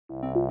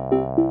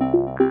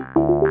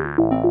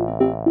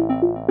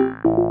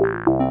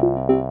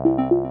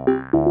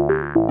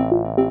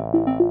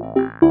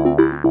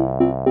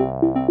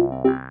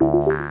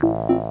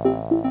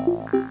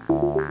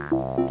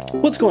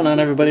What's going on,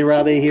 everybody?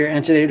 Rob A here,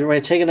 and today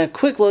we're taking a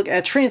quick look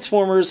at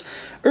Transformers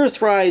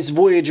Earthrise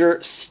Voyager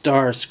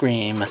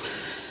STARSCREAM.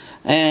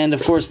 And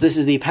of course, this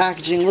is the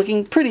packaging,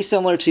 looking pretty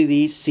similar to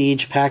the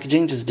Siege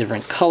packaging, just a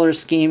different color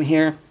scheme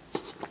here.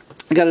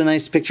 I got a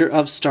nice picture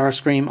of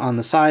Starscream on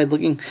the side,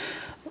 looking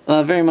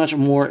very much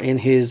more in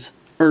his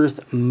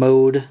Earth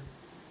mode.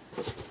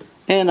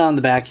 And on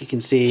the back, you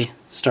can see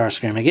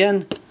Starscream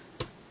again.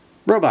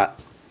 Robot,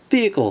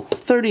 vehicle,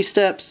 30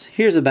 steps.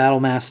 Here's a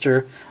Battle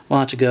Master. Why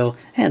don't you go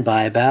and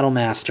buy a Battle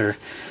Master?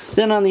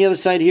 Then on the other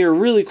side here, a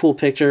really cool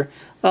picture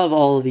of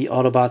all of the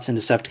Autobots and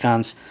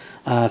Decepticons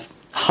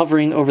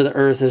hovering over the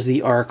Earth as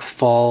the Ark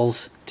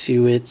falls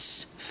to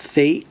its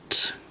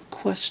fate?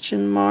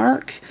 Question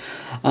mark.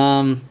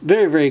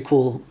 Very, very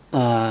cool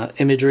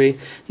imagery.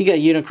 You got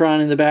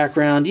Unicron in the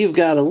background. You've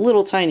got a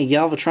little tiny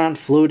Galvatron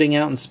floating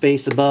out in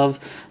space above.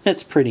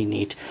 That's pretty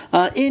neat.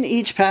 In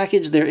each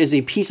package, there is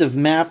a piece of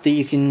map that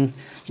you can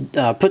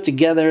put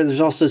together.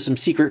 There's also some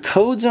secret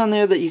codes on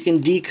there that you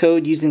can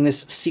decode using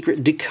this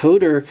secret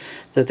decoder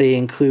that they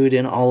include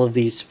in all of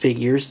these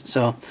figures.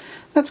 So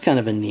that's kind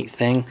of a neat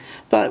thing.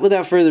 But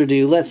without further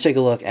ado, let's take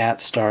a look at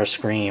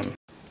Starscream.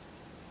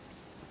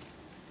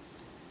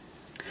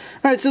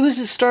 Alright, so this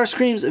is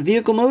Starscream's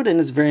vehicle mode, and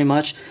it's very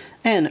much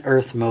an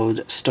Earth mode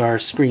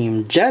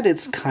Starscream jet.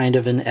 It's kind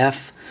of an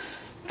F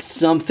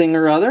something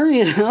or other,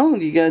 you know.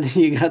 You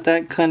got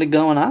that kind of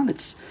going on.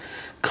 It's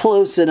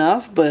close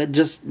enough, but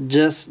just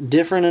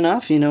different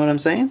enough, you know what I'm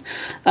saying?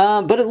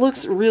 But it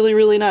looks really,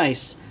 really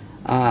nice.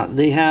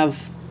 They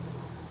have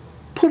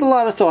put a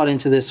lot of thought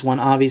into this one,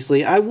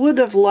 obviously. I would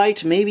have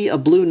liked maybe a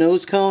blue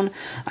nose cone.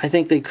 I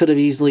think they could have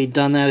easily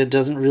done that. It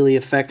doesn't really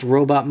affect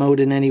robot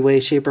mode in any way,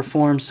 shape, or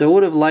form, so I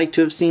would have liked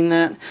to have seen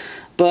that.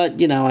 But,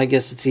 you know, I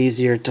guess it's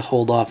easier to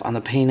hold off on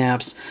the paint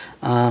apps,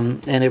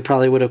 and it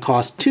probably would have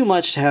cost too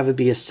much to have it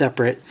be a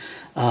separate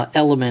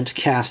element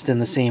cast in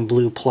the same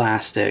blue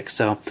plastic,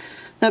 so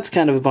that's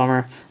kind of a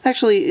bummer.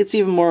 Actually, it's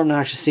even more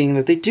obnoxious seeing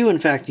that they do in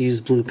fact use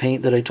blue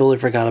paint that I totally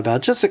forgot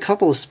about. Just a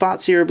couple of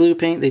spots here of blue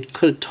paint. They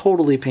could have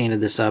totally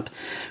painted this up.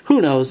 Who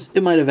knows?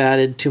 It might have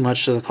added too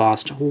much to the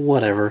cost.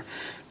 Whatever.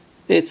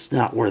 It's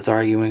not worth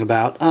arguing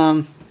about.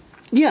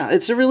 Yeah,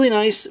 it's a really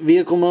nice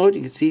vehicle mode.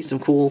 You can see some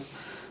cool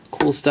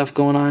stuff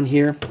going on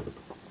here.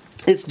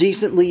 It's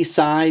decently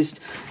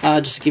sized.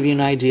 Just to give you an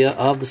idea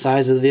of the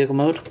size of the vehicle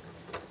mode.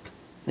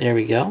 There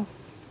we go.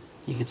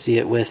 You can see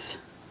it with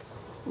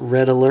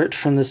red alert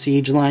from the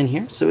Siege line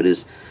here, so it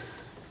is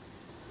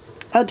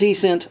a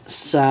decent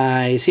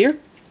size here.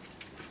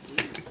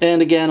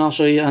 And again, I'll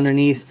show you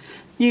underneath.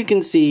 You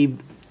can see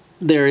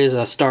there is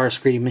a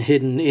Starscream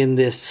hidden in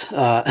this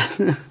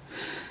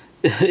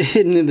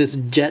hidden in this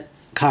jet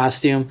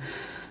costume,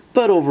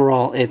 but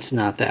overall it's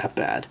not that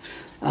bad.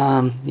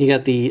 You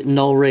got the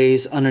null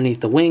rays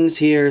underneath the wings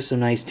here, some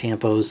nice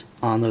tampos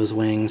on those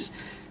wings,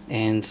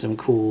 and some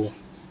cool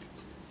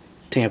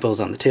tampos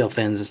on the tail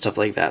fins and stuff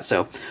like that.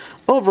 So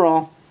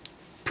overall,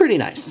 pretty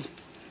nice.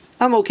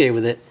 I'm okay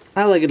with it.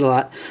 I like it a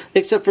lot,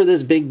 except for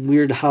this big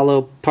weird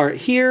hollow part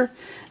here,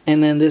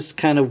 and then this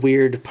kind of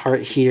weird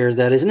part here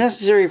that is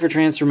necessary for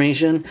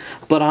transformation.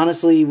 But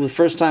honestly, the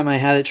first time I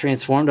had it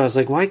transformed, I was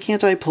like, why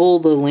can't I pull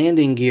the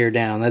landing gear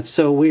down? That's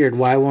so weird.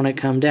 Why won't it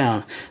come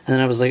down? And then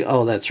I was like,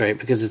 oh, that's right,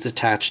 because it's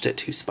attached at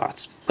 2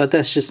 spots. But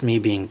that's just me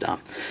being dumb.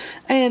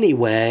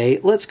 Anyway,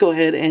 let's go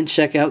ahead and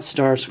check out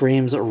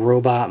Starscream's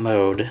robot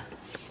mode.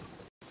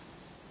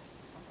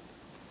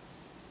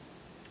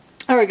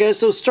 Alright guys,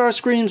 so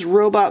Starscream's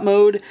robot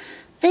mode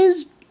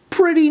is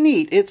pretty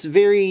neat. It's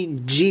very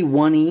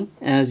G1-y,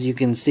 as you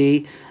can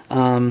see.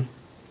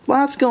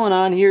 Lots going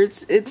on here.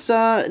 It's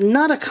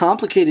not a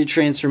complicated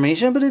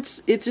transformation, but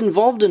it's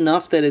involved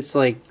enough that it's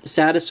like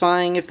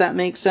satisfying, if that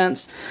makes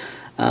sense.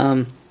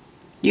 You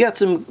got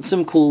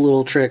some cool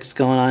little tricks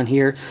going on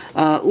here.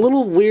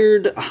 Little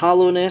weird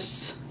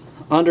hollowness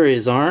under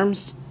his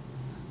arms.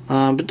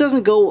 But it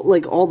doesn't go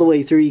like all the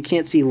way through. You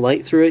can't see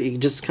light through it. You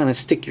can just kind of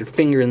stick your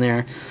finger in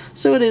there.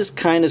 So it is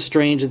kind of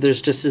strange that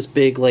there's just this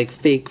big like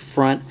fake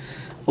front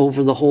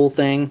over the whole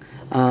thing.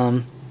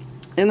 And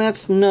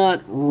that's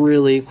not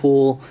really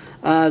cool.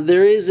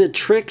 There is a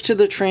trick to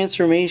the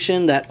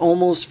transformation that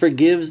almost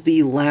forgives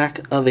the lack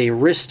of a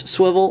wrist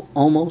swivel.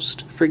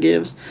 Almost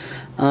forgives.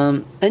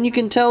 And you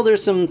can tell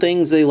there's some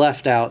things they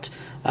left out,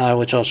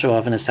 which I'll show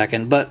off in a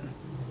second. But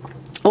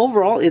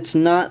overall, it's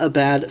not a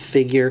bad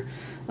figure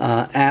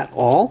at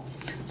all.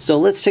 So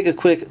let's take a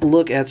quick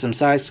look at some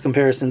size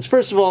comparisons.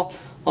 First of all,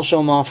 I'll show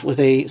them off with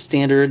a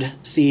standard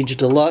Siege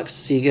Deluxe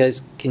so you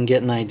guys can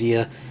get an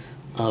idea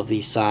of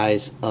the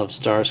size of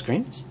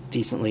Starscream. It's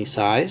decently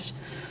sized.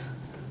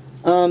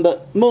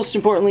 But most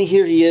importantly,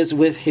 here he is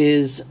with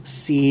his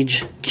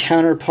Siege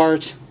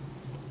counterpart.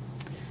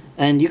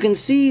 And you can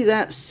see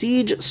that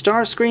Siege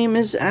Starscream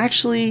is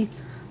actually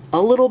a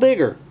little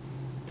bigger.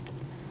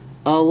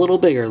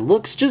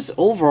 Looks just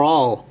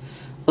overall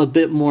a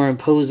bit more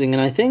imposing,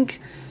 and I think,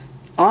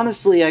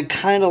 honestly, I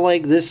kind of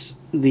like the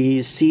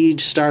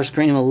Siege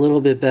Starscream a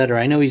little bit better.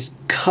 I know he's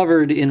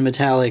covered in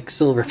metallic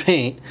silver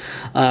paint,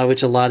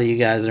 which a lot of you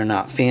guys are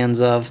not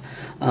fans of,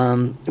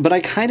 but I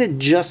kind of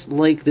just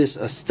like this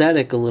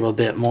aesthetic a little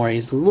bit more.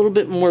 He's a little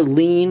bit more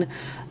lean,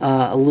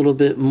 a little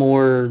bit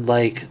more,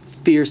 like,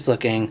 fierce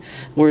looking,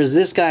 whereas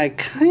this guy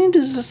kind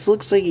of just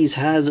looks like he's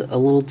had a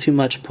little too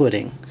much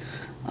pudding,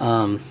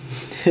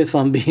 if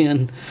I'm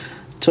being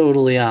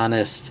totally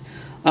honest.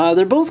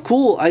 They're both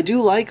cool. I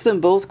do like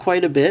them both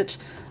quite a bit.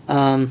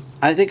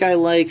 I think I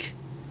like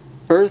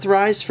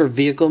Earthrise for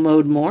vehicle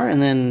mode more,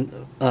 and then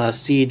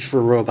Siege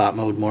for robot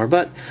mode more.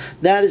 But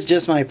that is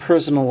just my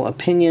personal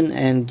opinion,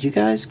 and you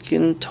guys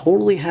can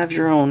totally have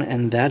your own,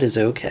 and that is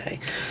okay.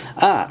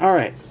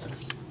 Alright.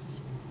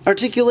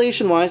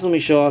 Articulation-wise, let me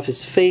show off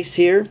his face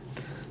here.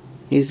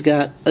 He's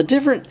got a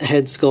different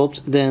head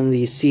sculpt than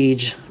the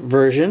Siege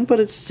version, but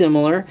it's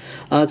similar.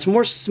 It's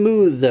more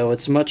smooth, though.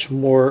 It's much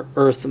more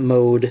Earth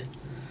mode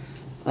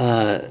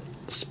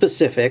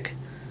specific.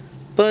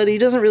 But he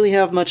doesn't really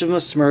have much of a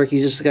smirk.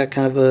 He's just got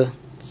kind of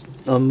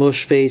a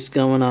mush face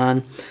going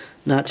on.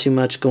 Not too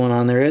much going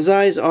on there. His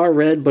eyes are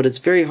red, but it's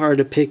very hard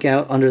to pick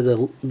out under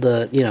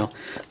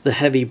the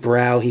heavy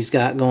brow he's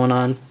got going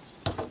on.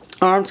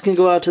 Arms can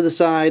go out to the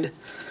side,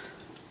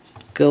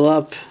 go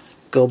up,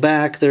 go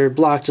back. They're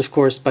blocked, of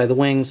course, by the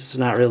wings. It's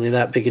not really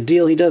that big a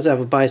deal. He does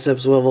have a bicep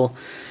swivel.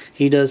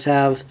 He does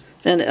have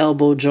an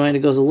elbow joint.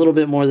 It goes a little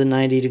bit more than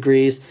 90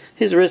 degrees.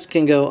 His wrist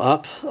can go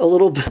up a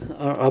little bit,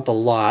 or up a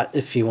lot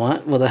if you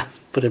want. Well,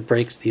 but it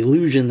breaks the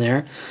illusion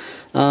there.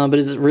 But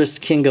his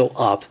wrist can go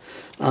up.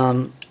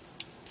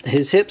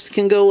 His hips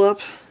can go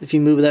up if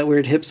you move that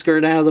weird hip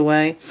skirt out of the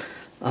way,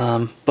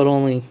 but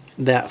only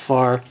that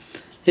far.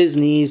 His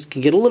knees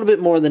can get a little bit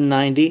more than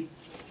 90,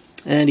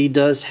 and he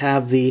does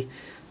have the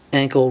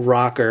ankle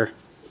rocker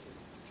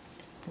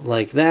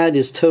like that.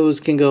 His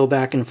toes can go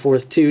back and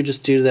forth too,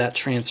 just due to that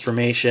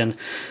transformation.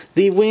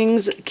 The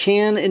wings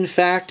can, in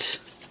fact,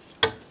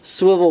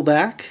 swivel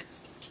back.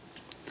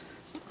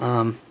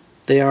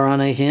 They are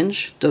on a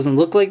hinge. Doesn't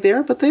look like they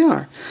are, but they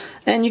are.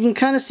 And you can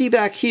kind of see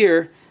back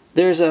here,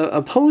 there's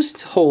a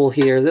post hole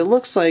here that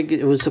looks like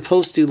it was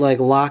supposed to like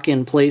lock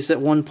in place at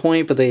one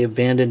point, but they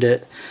abandoned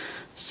it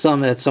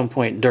at some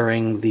point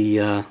during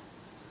the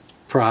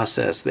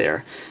process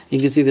there. You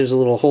can see there's a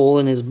little hole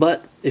in his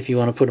butt if you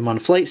want to put him on a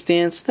flight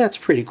stance. That's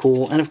pretty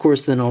cool. And of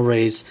course the null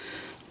rays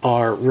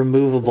are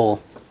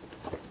removable.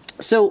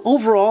 So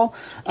overall,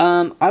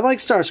 I like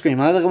Starscream.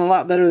 I like him a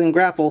lot better than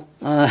Grapple.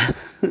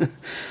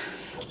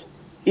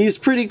 He's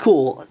pretty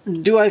cool.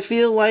 Do I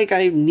feel like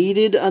I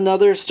needed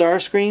another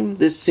Starscream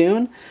this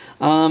soon?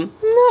 Not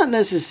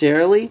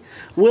necessarily.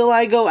 Will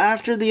I go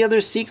after the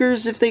other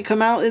Seekers if they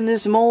come out in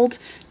this mold?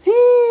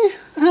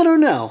 I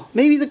don't know.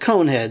 Maybe the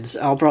Coneheads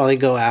I'll probably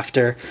go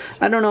after.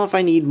 I don't know if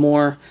I need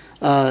more,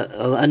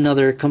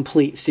 another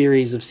complete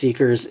series of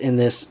Seekers in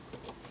this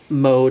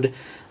mode.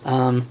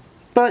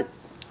 But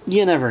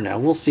you never know.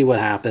 We'll see what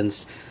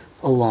happens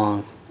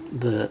in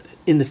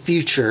the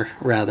future,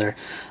 rather.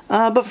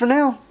 But for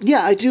now,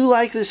 yeah, I do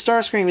like this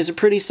Starscream. He's a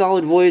pretty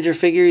solid Voyager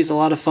figure. He's a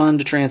lot of fun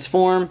to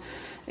transform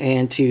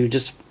and to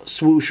just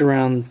swoosh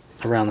around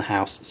the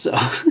house. So,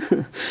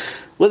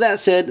 with that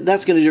said,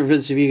 that's going to do it for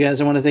this review, guys.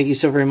 I want to thank you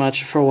so very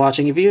much for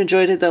watching. If you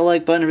enjoyed, hit that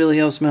like button. It really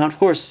helps me out. Of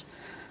course,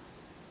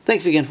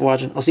 thanks again for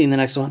watching. I'll see you in the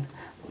next one.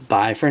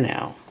 Bye for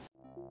now.